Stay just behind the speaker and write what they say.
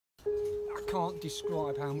can't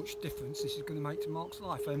describe how much difference this is going to make to Mark's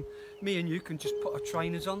life. Me and you can just put our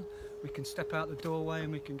trainers on, we can step out the doorway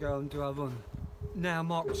and we can go and do our run. Now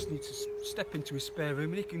Mark just needs to step into his spare room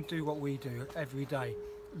and he can do what we do every day.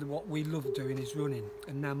 What we love doing is running,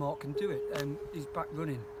 and now Mark can do it, and he's back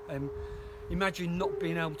running. Imagine not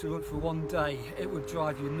being able to run for one day, it would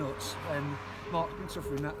drive you nuts. Mark's been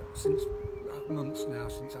suffering that since months now,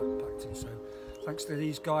 since I packed him, so thanks to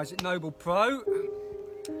these guys at Noble Pro,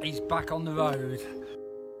 he's back on the road.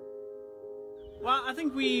 Well, I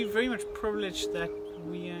think we're very much privileged that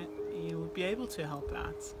we would be able to help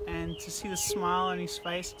out, and to see the smile on his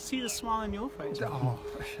face, see the smile on your face. Oh,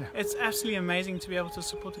 yeah. It's absolutely amazing to be able to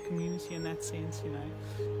support the community in that sense, you know,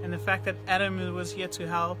 and the fact that Adam was here to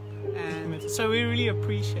help, and so we really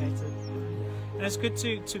appreciate it, you know? And it's good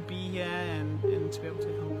to be here and to be able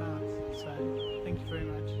to help out, so thank you very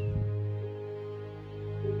much.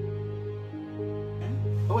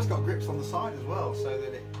 Oh, it's got grips on the side as well, so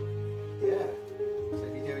that it, yeah, so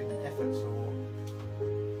if you're doing efforts or...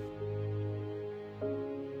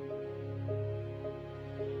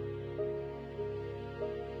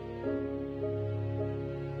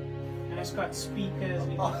 It's got speakers,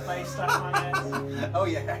 we can play stuff on it. Oh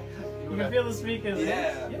yeah. You can feel the speakers.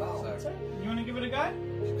 Yeah. Yep. Oh, So, you want to give it a go?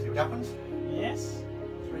 see what happens? Yes.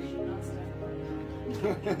 3, 3,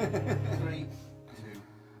 2,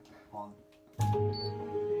 1. There we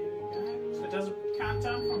go. So it does a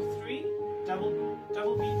countdown from 3. Double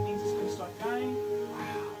beat means it's going to start going.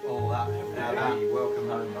 Oh, that. Now that. Welcome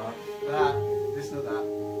home, Mark. That. Listen to that.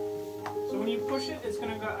 So when you push it, it's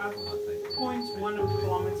going to go up 0.1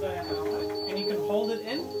 kilometer an hour, and you can hold it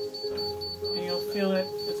in, and you'll feel it.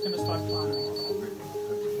 It's going to start climbing.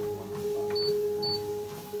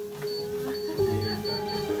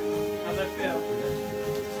 How's that feel?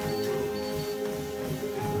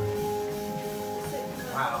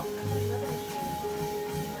 Wow.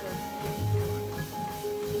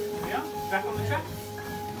 Yeah, back on the track.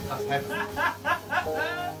 That's heaven.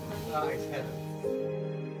 That is heaven.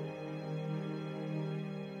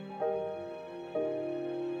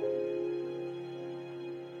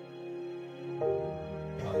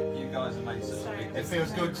 You guys have made such a big difference. It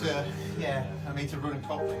feels good to, yeah, I mean, to run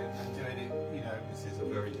confident and do it in, you know, this is a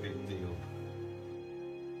very big deal.